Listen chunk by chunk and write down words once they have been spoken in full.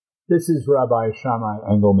This is Rabbi Shammai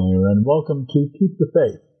Engelmeyer, and welcome to Keep the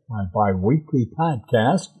Faith, my bi-weekly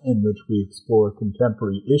podcast in which we explore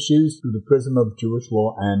contemporary issues through the prism of Jewish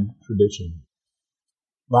law and tradition.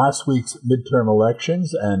 Last week's midterm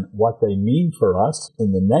elections and what they mean for us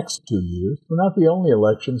in the next 2 years were not the only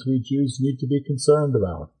elections we Jews need to be concerned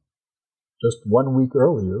about. Just 1 week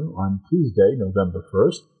earlier, on Tuesday, November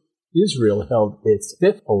 1st, Israel held its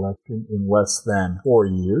fifth election in less than 4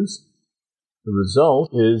 years. The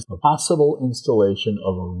result is a possible installation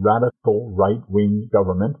of a radical right-wing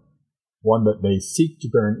government, one that may seek to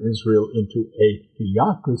turn Israel into a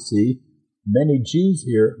theocracy many Jews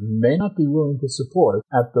here may not be willing to support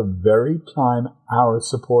at the very time our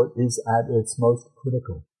support is at its most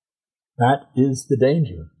critical. That is the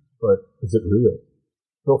danger, but is it real?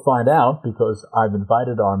 We'll find out because I've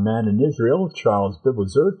invited our man in Israel, Charles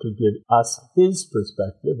Biblezer, to give us his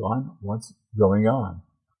perspective on what's going on.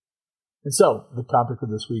 And so, the topic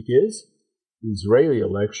of this week is the Israeli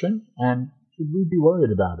election, and should we be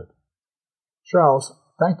worried about it? Charles,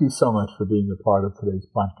 thank you so much for being a part of today's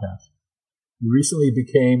podcast. You recently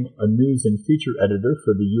became a news and feature editor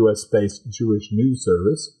for the U.S.-based Jewish News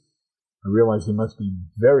Service. I realize you must be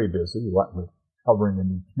very busy, what with covering the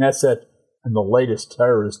new Knesset and the latest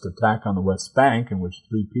terrorist attack on the West Bank in which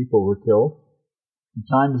 3 people were killed. The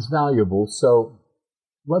time is valuable, so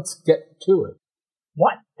let's get to it.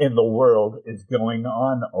 What in the world is going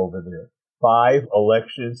on over there? 5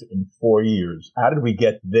 elections in 4 years. How did we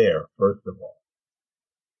get there, first of all?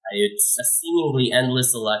 It's a seemingly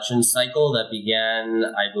endless election cycle that began,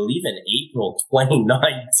 I believe, in April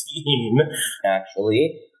 2019,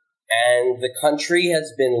 actually. And the country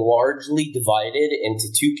has been largely divided into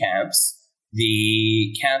 2 camps.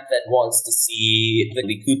 The camp that wants to see the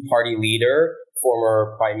Likud party leader,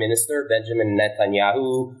 former Prime Minister Benjamin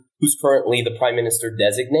Netanyahu, who's currently the Prime Minister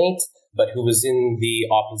designate, but who was in the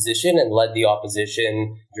opposition and led the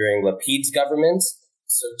opposition during Lapid's government.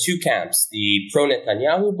 So 2 camps, the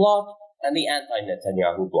pro-Netanyahu bloc and the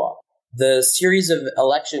anti-Netanyahu bloc. The series of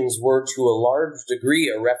elections were to a large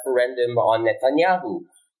degree a referendum on Netanyahu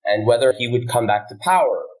and whether he would come back to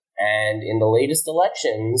power. And in the latest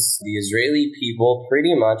elections, the Israeli people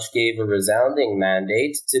pretty much gave a resounding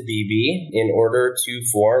mandate to Bibi in order to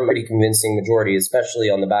form a pretty convincing majority,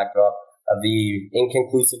 especially on the backdrop of the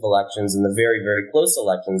inconclusive elections and the very, very close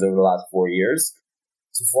elections over the last 4 years,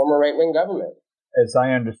 to form a right-wing government. As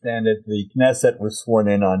I understand it, the Knesset was sworn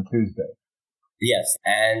in on Tuesday. Yes,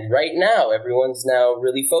 and right now, everyone's now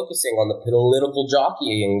really focusing on the political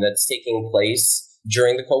jockeying that's taking place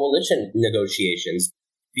during the coalition negotiations.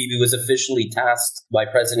 Bibi was officially tasked by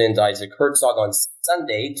President Isaac Herzog on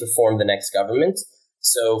Sunday to form the next government.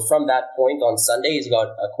 So from that point on Sunday, he's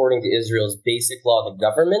got, according to Israel's basic law of the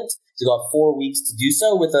government, he's got 4 weeks to do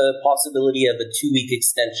so with a possibility of a 2-week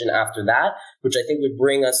extension after that, which I think would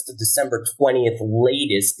bring us to December 20th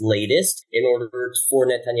latest in order for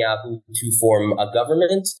Netanyahu to form a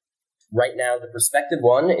government. Right now, the prospective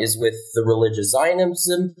one is with the Religious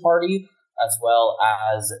Zionism Party, as well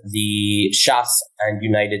as the Shas and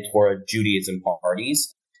United Torah Judaism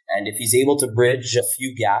parties. And if he's able to bridge a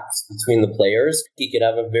few gaps between the players, he could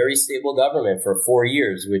have a very stable government for 4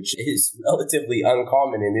 years, which is relatively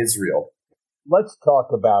uncommon in Israel. Let's talk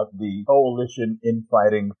about the coalition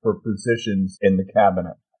infighting for positions in the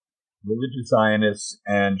cabinet. Religious Zionists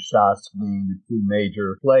and Shas being the 2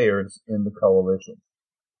 major players in the coalition.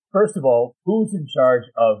 First of all, who's in charge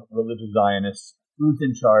of Religious Zionists? Who's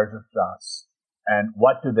in charge of Shas? And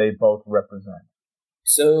what do they both represent?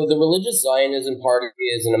 So the Religious Zionism Party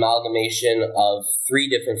is an amalgamation of 3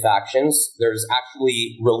 different factions. There's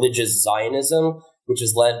actually Religious Zionism, which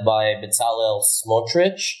is led by Bezalel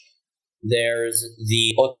Smotrich. There's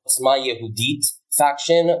the Otzma Yehudit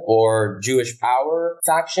faction, or Jewish Power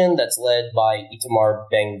faction, that's led by Itamar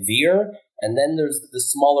Ben-Gvir. And then there's the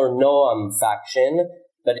smaller Noam faction,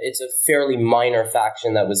 but it's a fairly minor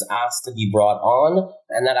faction that was asked to be brought on,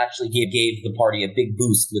 and that actually gave the party a big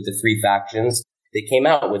boost with the 3 factions. They came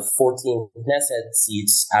out with 14 Knesset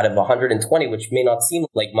seats out of 120, which may not seem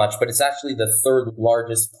like much, but it's actually the 3rd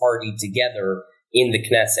largest party together in the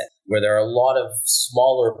Knesset, where there are a lot of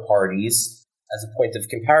smaller parties. As a point of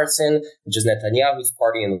comparison, which is Netanyahu's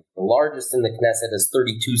party, and the largest in the Knesset is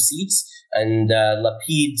 32 seats, and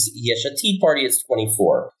Lapid's Yesh Atid party is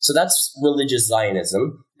 24. So that's Religious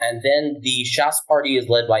Zionism. And then the Shas party is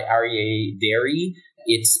led by Aryeh Deri.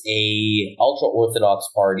 It's a ultra-Orthodox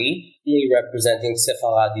party, representing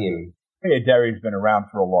Sephardim. Aryeh Deri's been around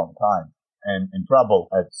for a long time and in trouble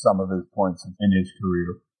at some of his points in his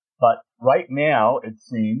career. But right now, it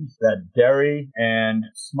seems that Deri and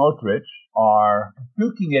Smotrich are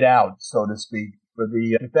duking it out, so to speak, for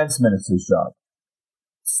the defense minister's job?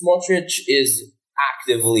 Smotrich is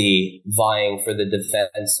actively vying for the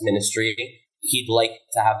defense ministry. He'd like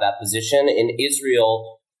to have that position. In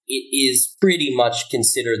Israel, it is pretty much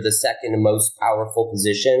considered the second most powerful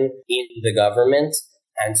position in the government.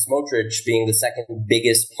 And Smotrich, being the second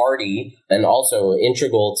biggest party and also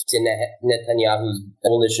integral to Netanyahu's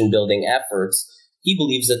coalition-building efforts, he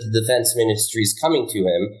believes that the defense ministry is coming to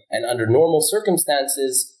him. And under normal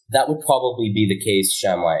circumstances, that would probably be the case,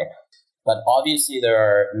 Shammai. But obviously, there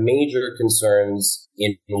are major concerns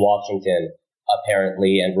in Washington,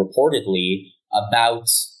 apparently and reportedly, about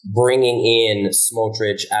bringing in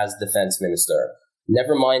Smotrich as defense minister.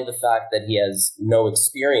 Never mind the fact that he has no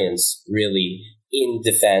experience, really, in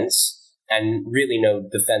defense, and really no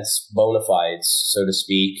defense bona fides, so to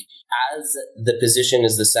speak, as the position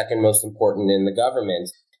is the second most important in the government.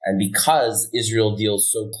 And because Israel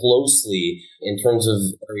deals so closely in terms of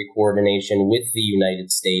coordination with the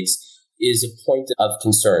United States, is a point of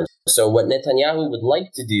concern. So what Netanyahu would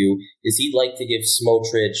like to do is he'd like to give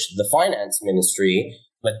Smotrich the finance ministry,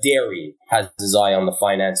 but Deri has his eye on the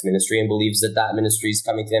finance ministry and believes that that ministry is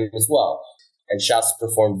coming to him as well. And Shas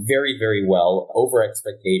performed very, very well, over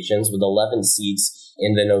expectations, with 11 seats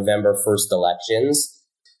in the November 1st elections.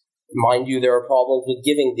 Mind you, there are problems with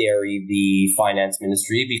giving Deri the finance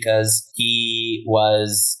ministry because he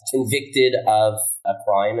was convicted of a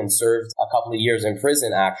crime and served a couple of years in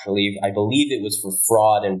prison, actually. I believe it was for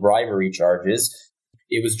fraud and bribery charges.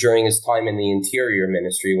 It was during his time in the Interior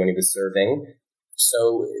Ministry when he was serving.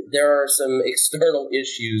 So there are some external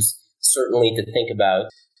issues, certainly, to think about.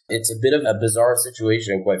 It's a bit of a bizarre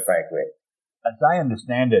situation, quite frankly. As I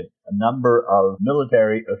understand it, a number of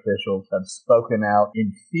military officials have spoken out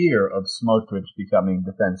in fear of Smotrich becoming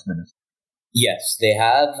defense minister. Yes, they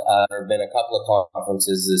have. There have been a couple of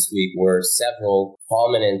conferences this week where several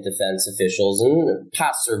prominent defense officials and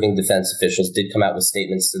past-serving defense officials did come out with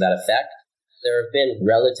statements to that effect. There have been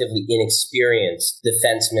relatively inexperienced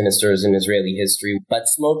defense ministers in Israeli history, but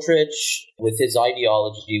Smotrich, with his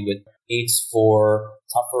ideology, with hates for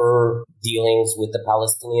tougher dealings with the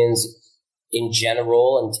Palestinians in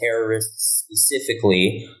general and terrorists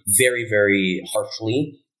specifically, very, very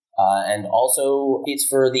harshly, and also hates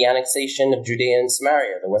for the annexation of Judea and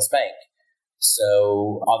Samaria, the West Bank.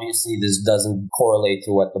 So obviously this doesn't correlate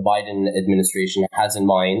to what the Biden administration has in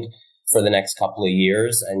mind for the next couple of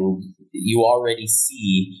years. And you already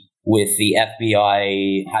see with the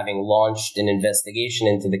FBI having launched an investigation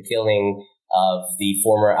into the killing of the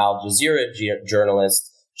former Al Jazeera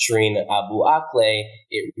journalist Shireen Abu Akleh,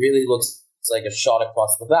 it really looks like a shot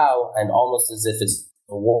across the bow and almost as if it's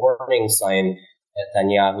a warning sign.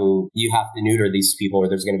 Netanyahu, you have to neuter these people or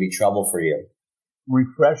there's going to be trouble for you.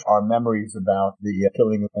 Refresh our memories about the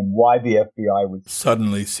killing and why the FBI was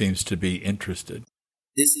suddenly seems to be interested.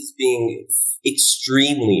 This is being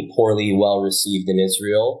extremely poorly well received in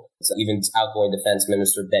Israel. So even outgoing Defense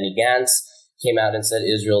Minister Benny Gantz came out and said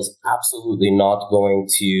Israel's absolutely not going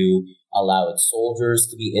to allow its soldiers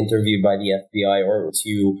to be interviewed by the FBI or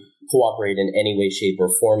to cooperate in any way, shape, or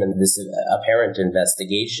form in this apparent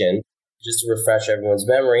investigation. Just to refresh everyone's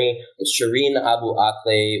memory, Shireen Abu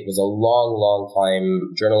Akleh was a long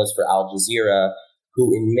time journalist for Al Jazeera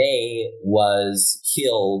who in May was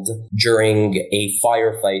killed during a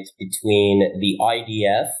firefight between the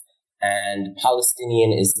IDF and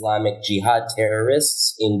Palestinian Islamic Jihad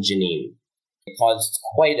terrorists in Jenin. It caused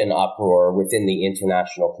quite an uproar within the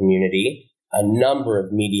international community. A number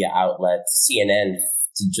of media outlets, CNN,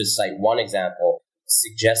 to just cite one example,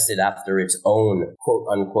 suggested after its own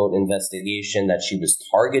quote-unquote investigation that she was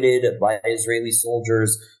targeted by Israeli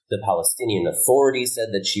soldiers. The Palestinian Authority said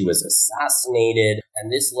that she was assassinated,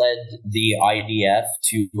 and this led the IDF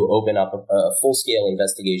to open up a full-scale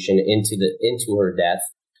investigation into her death.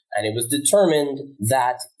 And it was determined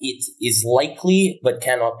that it is likely, but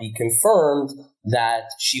cannot be confirmed,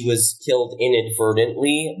 that she was killed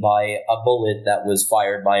inadvertently by a bullet that was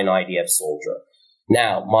fired by an IDF soldier.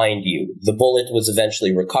 Now, mind you, the bullet was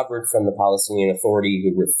eventually recovered from the Palestinian Authority,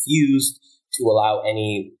 who refused to allow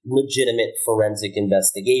any legitimate forensic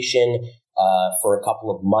investigation for a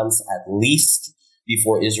couple of months at least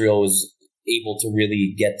before Israel was able to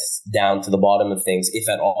really get down to the bottom of things, if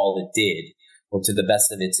at all it did, or to the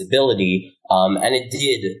best of its ability. And it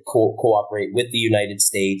did cooperate with the United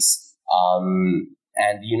States.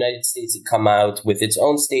 And the United States had come out with its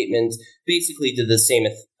own statement, basically to the same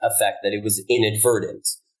effect, that it was inadvertent.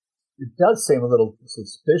 It does seem a little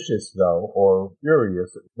suspicious, though, or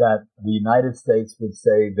curious, that the United States would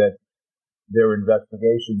say that their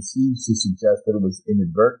investigation seems to suggest that it was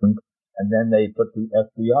inadvertent, and then they put the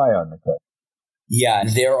FBI on the case. Yeah,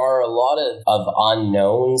 there are a lot of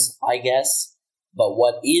unknowns, I guess. But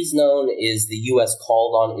what is known is the U.S.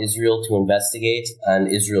 called on Israel to investigate,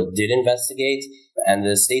 and Israel did investigate. And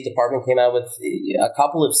the State Department came out with a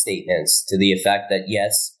couple of statements to the effect that,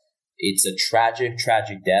 yes, it's a tragic,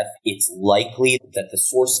 tragic death. It's likely that the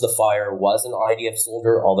source of the fire was an IDF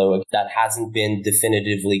soldier, although that hasn't been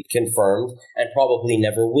definitively confirmed and probably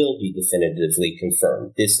never will be definitively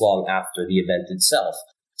confirmed this long after the event itself.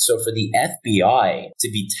 So for the FBI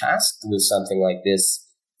to be tasked with something like this,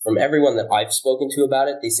 from everyone that I've spoken to about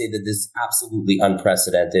it, they say that this is absolutely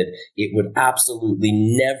unprecedented. It would absolutely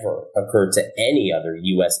never occur to any other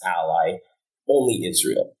U.S. ally, only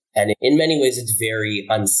Israel. And in many ways, it's very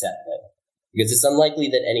unsettling because it's unlikely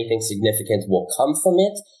that anything significant will come from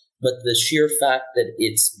it, but the sheer fact that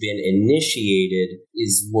it's been initiated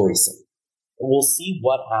is worrisome. We'll see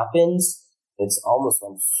what happens. It's almost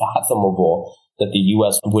unfathomable that the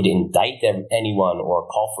U.S. would indict anyone or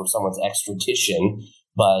call for someone's extradition,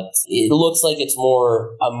 but it looks like it's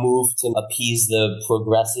more a move to appease the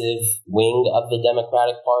progressive wing of the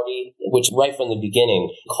Democratic Party, which right from the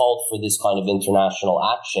beginning called for this kind of international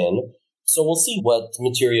action. So we'll see what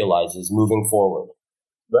materializes moving forward.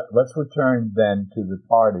 Let's return then to the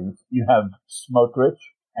parties. You have Smotrich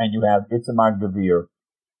and you have Itamar Gvir.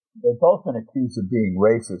 They've both been accused of being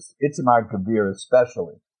racist, Itamar Gvir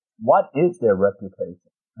especially. What is their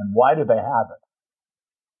reputation and why do they have it?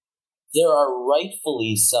 There are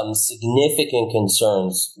rightfully some significant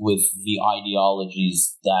concerns with the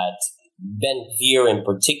ideologies that Ben Gvir in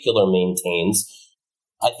particular maintains.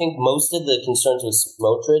 I think most of the concerns with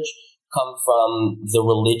Smotrich come from the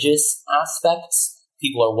religious aspects.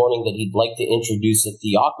 People are warning that he'd like to introduce a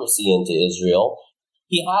theocracy into Israel.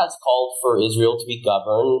 He has called for Israel to be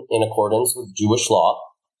governed in accordance with Jewish law.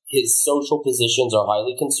 His social positions are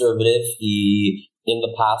highly conservative. He, in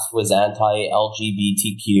the past, was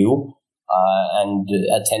anti-LGBTQ. And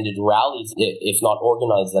attended rallies, if not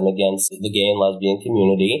organized them, against the gay and lesbian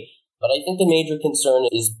community. But I think the major concern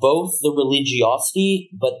is both the religiosity,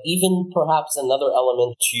 but even perhaps another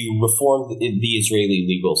element to reform the Israeli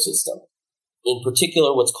legal system. In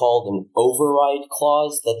particular, what's called an override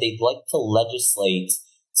clause that they'd like to legislate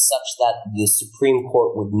such that the Supreme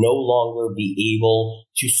Court would no longer be able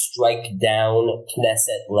to strike down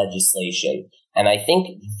Knesset legislation. And I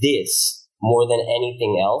think this, more than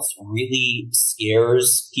anything else, really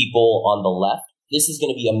scares people on the left. This is going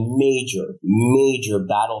to be a major, major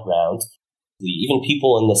battleground. Even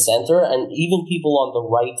people in the center and even people on the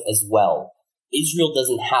right as well. Israel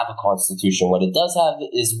doesn't have a constitution. What it does have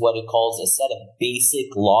is what it calls a set of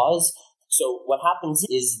basic laws. So what happens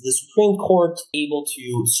is the Supreme Court able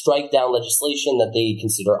to strike down legislation that they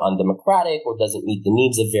consider undemocratic or doesn't meet the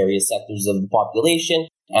needs of various sectors of the population.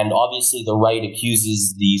 And obviously the right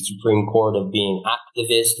accuses the Supreme Court of being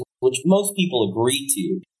activist, which most people agree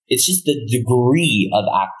to. It's just the degree of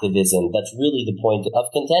activism that's really the point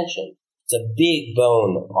of contention. It's a big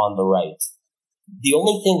bone on the right. The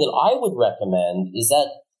only thing that I would recommend is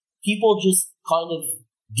that people just kind of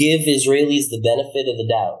give Israelis the benefit of the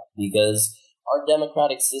doubt, because our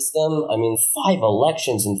democratic system, 5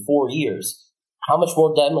 elections in 4 years. How much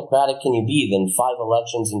more democratic can you be than 5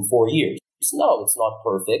 elections in 4 years? No, it's not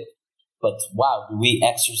perfect, but wow, do we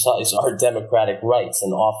exercise our democratic rights,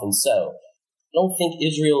 and often so. I don't think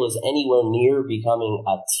Israel is anywhere near becoming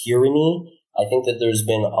a tyranny. I think that there's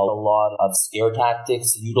been a lot of scare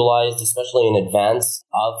tactics utilized, especially in advance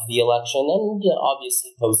of the election, and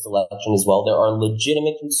obviously post-election as well. There are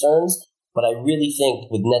legitimate concerns, but I really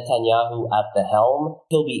think with Netanyahu at the helm,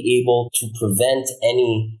 he'll be able to prevent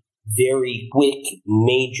any very quick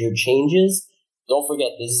major changes. Don't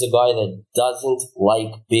forget, this is a guy that doesn't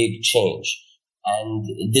like big change. And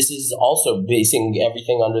this is also basing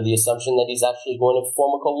everything under the assumption that he's actually going to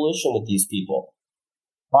form a coalition with these people.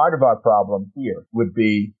 Part of our problem here would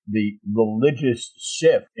be the religious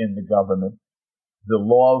shift in the government, the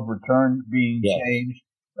law of return being changed.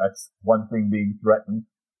 That's one thing being threatened.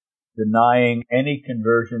 Denying any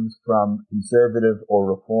conversions from conservative or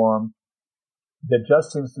reform. There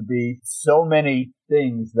just seems to be so many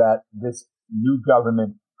things that this new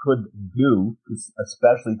government could do,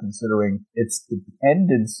 especially considering its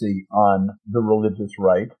dependency on the religious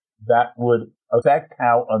right, that would affect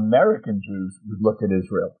how American Jews would look at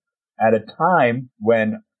Israel. At a time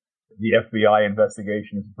when the FBI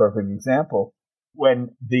investigation is a perfect example,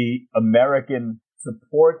 when the American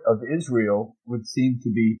support of Israel would seem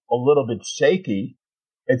to be a little bit shaky,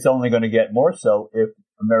 it's only going to get more so if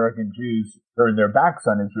American Jews turn their backs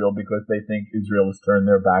on Israel because they think Israel has turned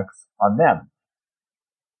their backs on them.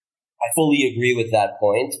 I fully agree with that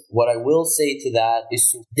point. What I will say to that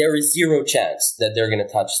is there is zero chance that they're going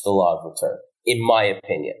to touch the law of return, in my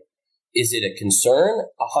opinion. Is it a concern?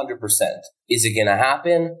 100%. Is it going to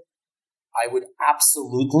happen? I would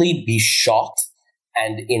absolutely be shocked.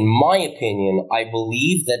 And in my opinion, I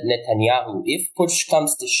believe that Netanyahu, if push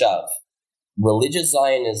comes to shove, religious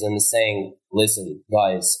Zionism is saying, listen,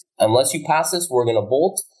 guys, unless you pass this, we're going to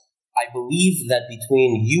bolt. I believe that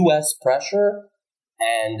between U.S. pressure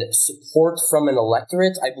and support from an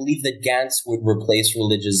electorate, I believe that Gantz would replace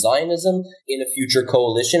religious Zionism in a future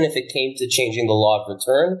coalition if it came to changing the law of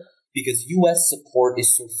return, because U.S. support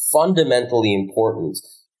is so fundamentally important.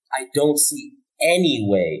 I don't see any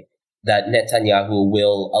way that Netanyahu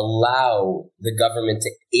will allow the government to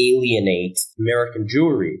alienate American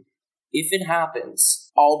Jewry. If it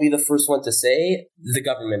happens, I'll be the first one to say the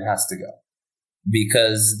government has to go.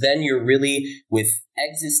 Because then you're really with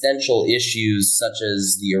existential issues such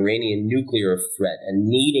as the Iranian nuclear threat and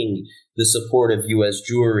needing the support of U.S.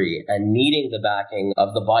 Jewry and needing the backing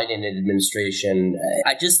of the Biden administration.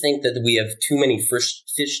 I just think that we have too many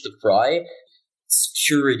fish to fry.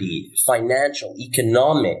 Security, financial,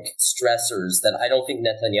 economic stressors that I don't think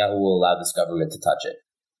Netanyahu will allow this government to touch it.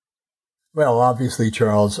 Well, obviously,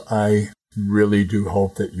 Charles, I really do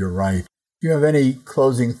hope that you're right. Do you have any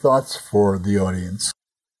closing thoughts for the audience?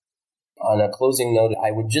 On a closing note,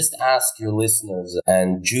 I would just ask your listeners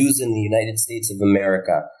and Jews in the United States of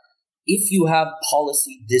America, if you have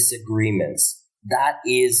policy disagreements, that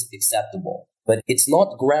is acceptable. But it's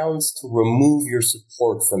not grounds to remove your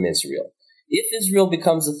support from Israel. If Israel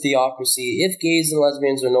becomes a theocracy, if gays and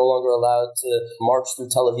lesbians are no longer allowed to march through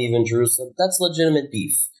Tel Aviv and Jerusalem, that's legitimate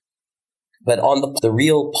beef. But on the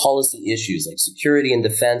real policy issues like security and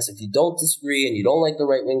defense, if you don't disagree and you don't like the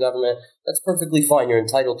right-wing government, that's perfectly fine. You're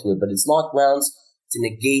entitled to it. But it's not grounds to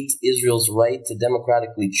negate Israel's right to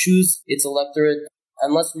democratically choose its electorate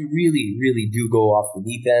unless we really, really do go off the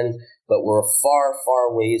deep end. But we're far,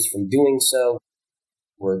 far ways from doing so.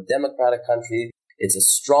 We're a democratic country. It's a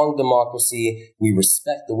strong democracy. We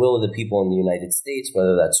respect the will of the people in the United States,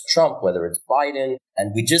 whether that's Trump, whether it's Biden.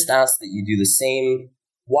 And we just ask that you do the same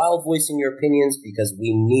while voicing your opinions because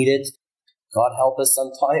we need it. God help us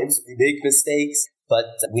sometimes. We make mistakes, but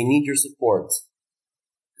we need your support.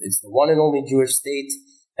 It's the one and only Jewish state,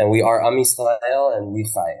 and we are Am Yisrael, and we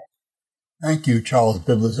chai. Thank you, Charles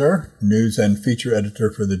Biblezer, news and feature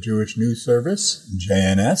editor for the Jewish News Service,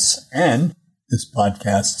 JNS, and this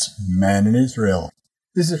podcast's Man in Israel.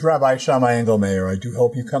 This is Rabbi Shammai Engelmayer. I do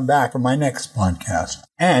hope you come back for my next podcast.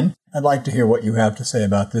 And I'd like to hear what you have to say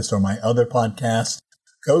about this or my other podcasts.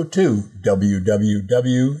 Go to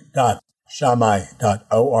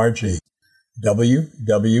www.shammai.org,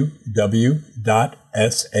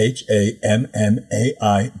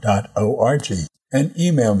 www.shammai.org, and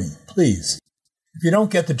email me, please. If you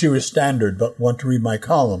don't get the Jewish Standard but want to read my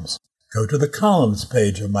columns, go to the columns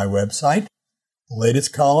page of my website. The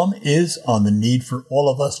latest column is on the need for all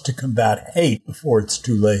of us to combat hate before it's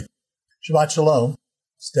too late. Shabbat Shalom.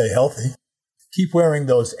 Stay healthy. Keep wearing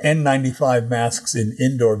those N95 masks in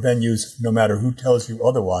indoor venues, no matter who tells you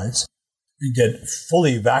otherwise. And get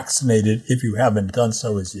fully vaccinated if you haven't done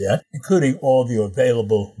so as yet, including all the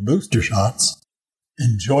available booster shots.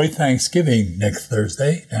 Enjoy Thanksgiving next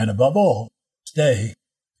Thursday, and above all, stay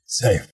safe.